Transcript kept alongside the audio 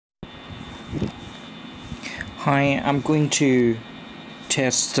Hi, I'm going to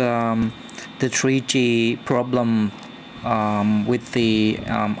test the 3G problem with the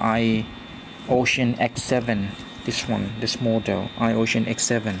IOCEAN X7. This model, IOCEAN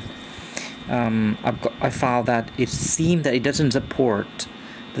X7. I found that it seems that it doesn't support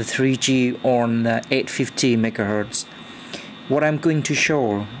the 3G on 850 megahertz. What I'm going to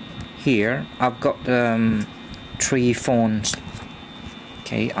show here, I've got three phones.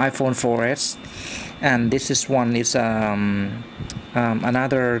 Okay, iPhone 4S, and this is one is another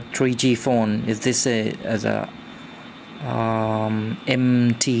 3G phone. Is this as a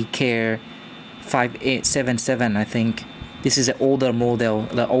MTK 5877? I think this is an older model,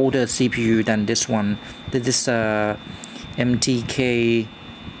 the older CPU than this one. This is MTK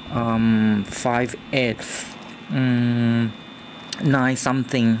 58 9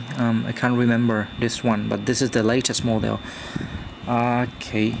 something. I can't remember this one, but this is the latest model.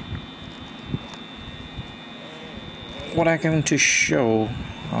 Okay, what I'm going to show,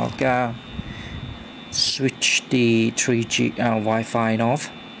 I'll switch the 3G Wi-Fi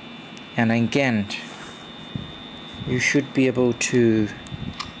off, and again you should be able to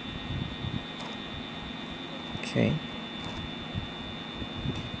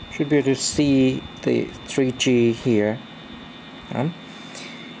see the 3G here.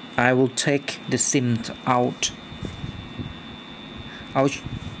 I will take the SIM out. I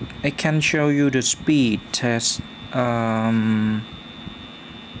can show you the speed test.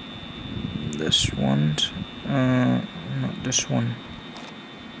 This one, not this one.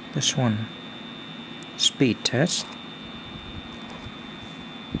 This one. Speed test.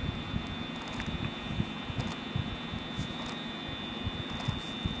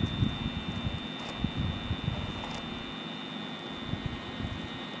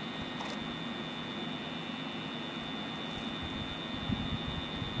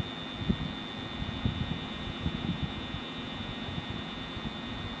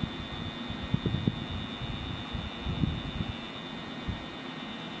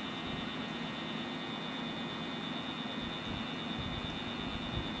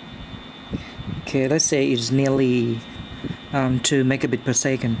 Okay, let's say it's nearly 2 megabit per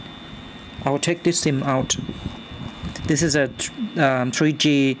second. I will take this SIM out. This is a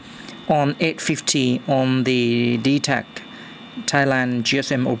 3G on 850 on the DTAC Thailand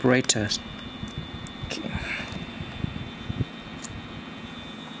GSM operators. Okay.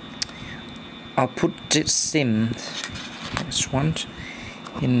 I'll put this SIM, this one,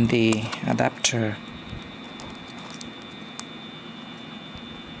 in the adapter,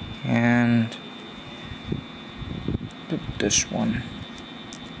 and put this one.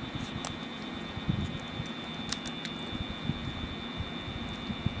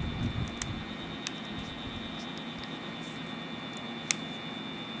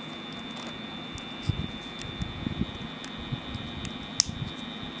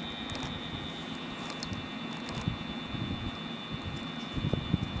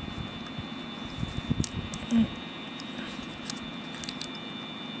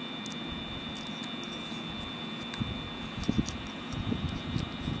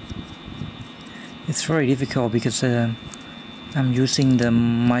 It's very difficult because I'm using the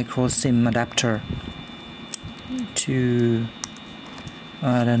micro SIM adapter to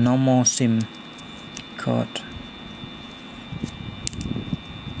the normal SIM card.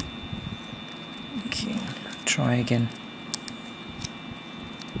 Okay, try again.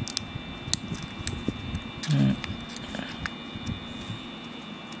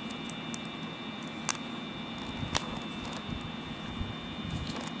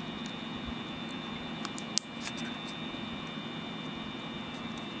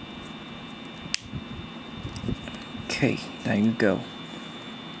 Okay, there you go.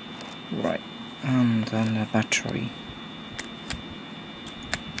 Right, and then the battery.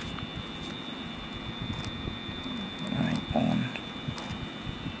 I'm on.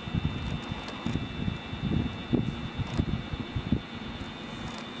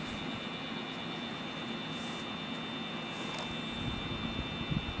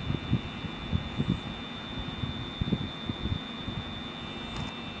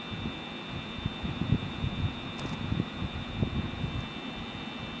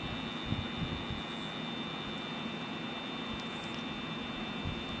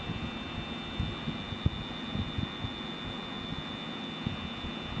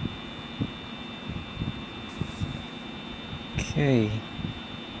 Okay,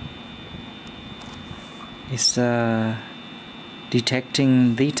 it's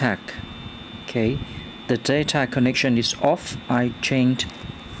detecting DTAC. Okay, the data connection is off. I changed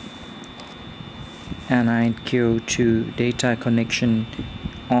and I go to data connection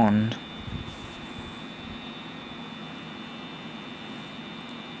on.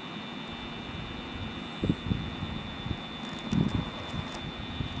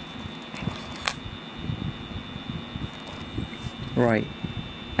 right,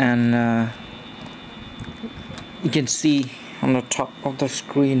 and you can see on the top of the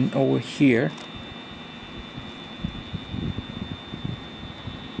screen over here,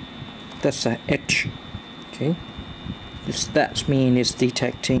 that's a H. Okay, that means it's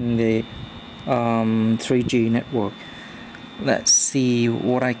detecting the 3G network. Let's see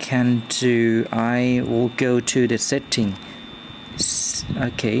what I can do. I will go to the setting.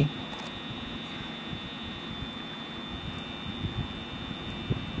 Okay,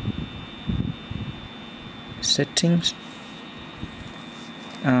 settings,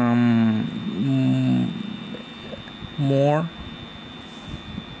 more,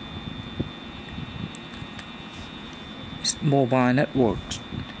 mobile networks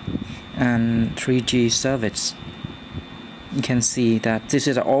and 3G service. You can see that this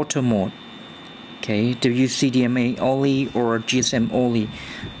is auto mode. Okay, WCDMA only or GSM only.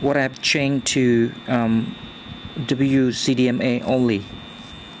 What I've changed to WCDMA only.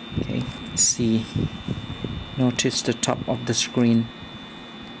 Okay, let's see. Notice the top of the screen.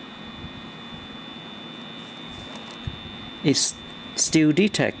 It still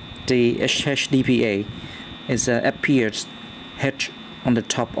detect the HDPA. It appears H on the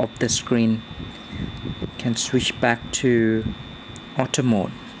top of the screen. Can switch back to auto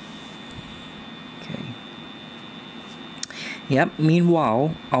mode. Okay. Yep.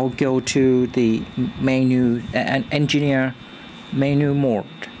 Meanwhile, I'll go to the menu and engineer menu mode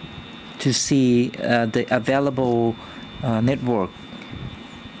to see the available network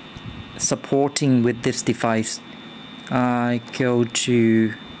supporting with this device. I go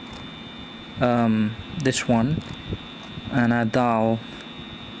to this one and I dial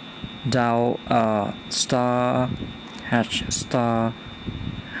star hash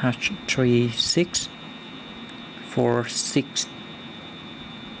 3646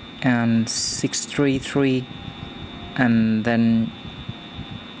 and 633 and then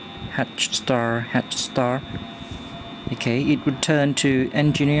hash star. Okay, it would turn to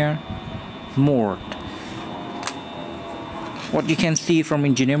engineer mode. What you can see from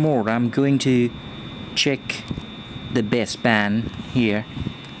engineer mode, I'm going to check the baseband here.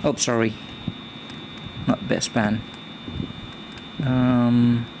 Oh, sorry, not baseband.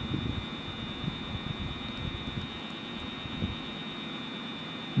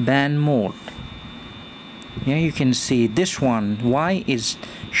 Band mode. Yeah, you can see this one. Why is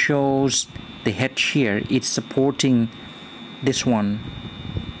shows the head here? It's supporting this one,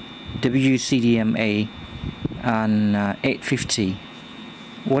 WCDMA and 850.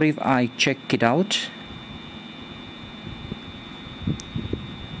 What if I check it out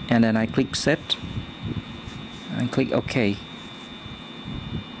and then I click set and click OK?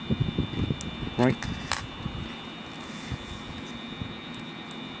 Right.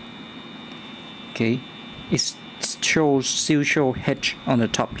 Okay, it still show H on the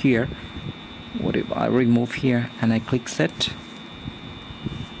top here. What if I remove here and I click set?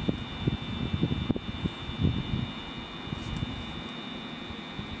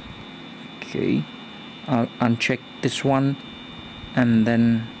 Okay, I'll uncheck this one and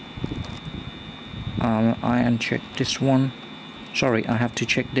then I uncheck this one. Sorry, I have to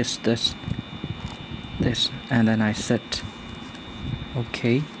check this and then I set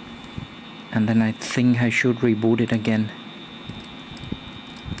OK, and then I think I should reboot it again.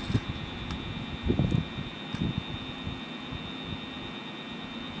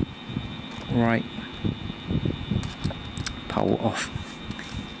 Right, power off.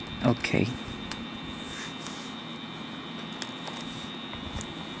 Okay,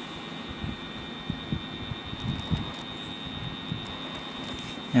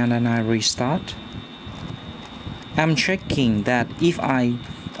 and then I restart. I'm checking that if I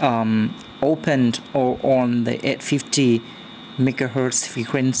opened or on the 850 megahertz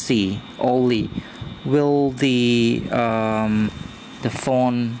frequency only, will the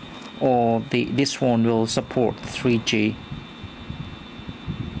phone or this phone will support 3G.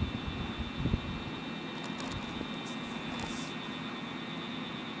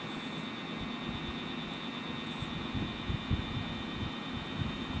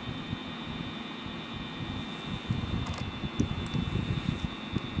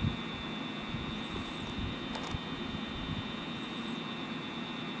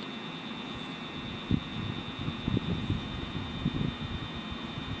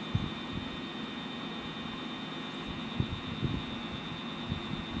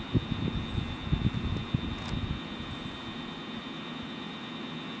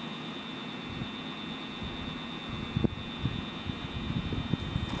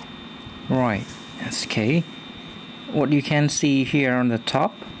 Right, that's okay. What you can see here on the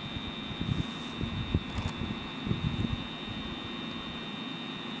top,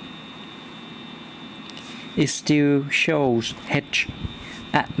 it still shows H.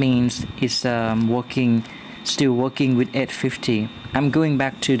 That means it's still working with 850. I'm going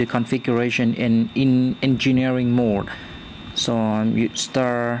back to the configuration in engineering mode. So you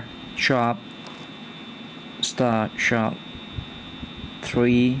star sharp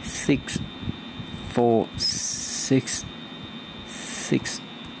 3 6 4 6 6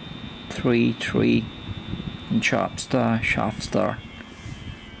 3 3 and sharp star.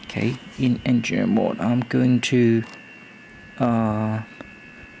 Okay, in engineer mode I'm going to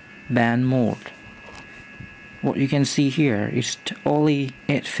band mode. What you can see here is only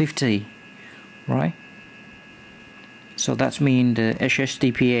 850, right? So that means the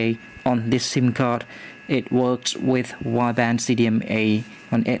HSDPA on this SIM card, it works with wideband CDMA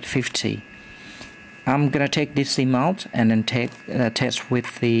on 850. I'm gonna take this SIM out and then test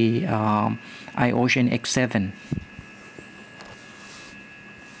with the IOCEAN X7.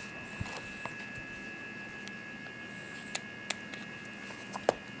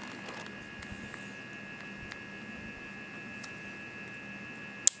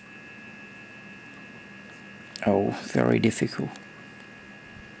 Oh, very difficult.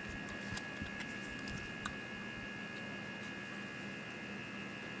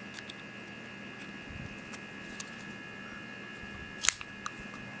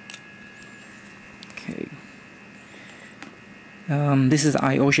 Okay. This is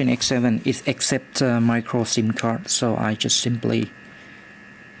IOCEAN X7. It accepts micro SIM card, so I just simply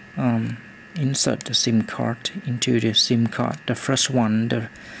insert the SIM card into the SIM card, the first one, the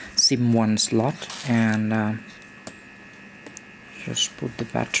SIM 1 slot, and just put the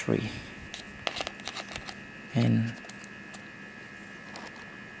battery in.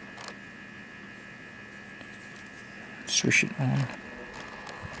 Switch it on.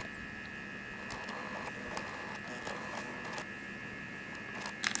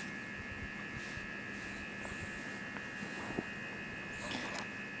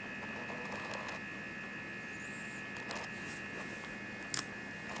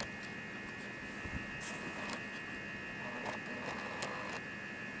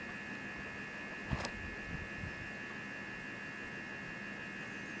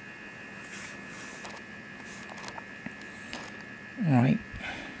 Alright,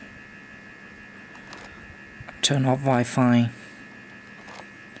 turn off Wi-Fi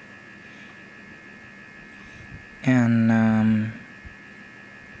and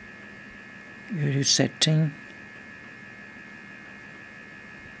go to setting.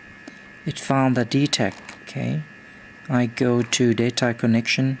 It found the DTAC. Okay, I go to data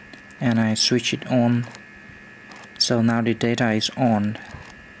connection and I switch it on. So now the data is on.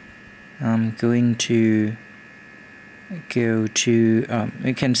 I'm going to go to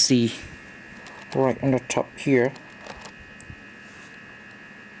you can see right on the top here,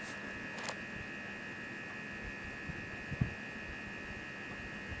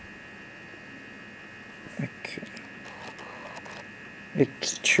 okay, it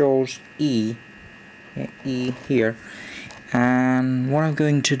shows E here, and what I'm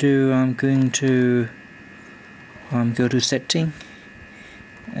going to do, I'm going to go to setting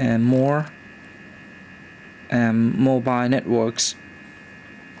and more mobile networks,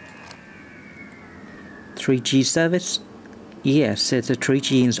 3G service. Yes, it's a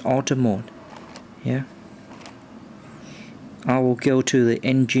 3G in auto mode. Yeah, I will go to the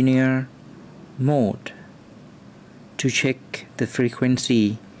engineer mode to check the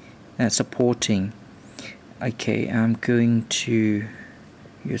frequency supporting. Okay, I'm going to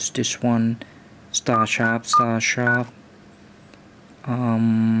use this one, star sharp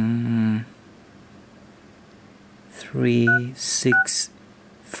 3 6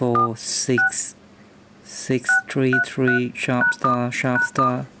 4 6 6 3 3 sharp star.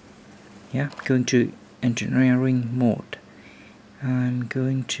 Yeah, going to engineering mode. I'm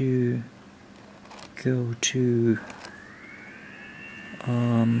going to go to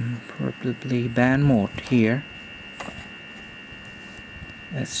probably band mode here.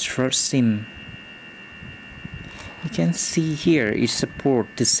 That's first SIM. You can see here it supports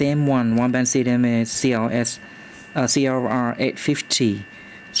the same one-band CDMA CLR 850,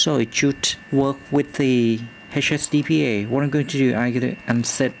 so it should work with the HSDPA. What I'm going to do, I'm going to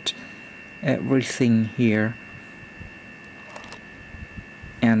unset everything here,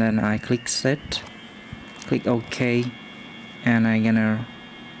 and then I click set, click OK, and I'm gonna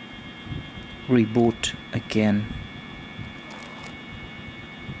reboot again.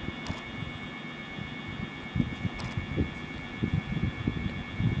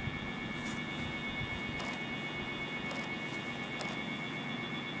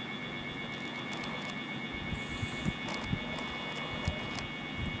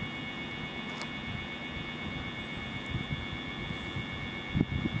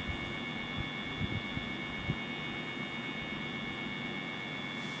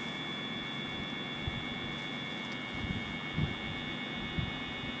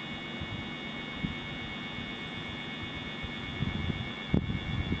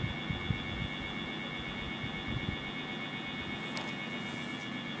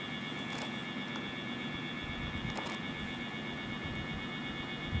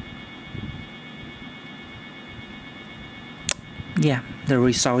 Yeah, the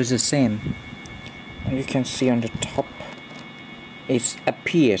result is the same. And you can see on the top it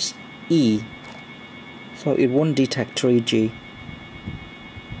appears E, so it won't detect 3G.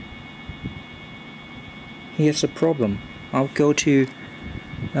 Here's the problem. I'll go to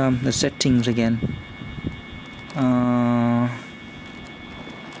the settings again.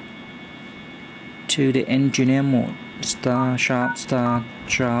 To the engineer mode, star sharp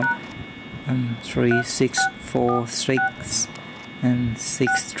 3646 and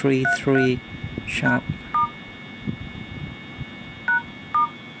 633 sharp.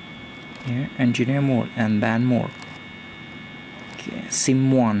 Here, engineer mode and band mode. Okay,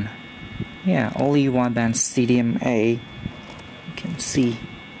 SIM 1. Yeah, only wideband CDMA. You can see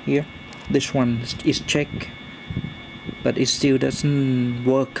here. This one is checked, but it still doesn't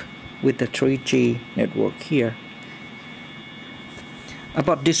work with the 3G network here. I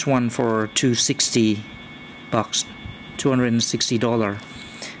bought this one for $260, $260.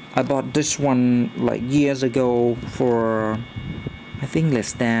 I bought this one like years ago for I think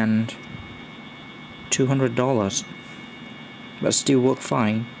less than $200, but still work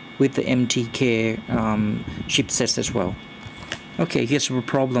fine with the MTK chipsets as well. Okay, here's the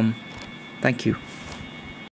problem. Thank you.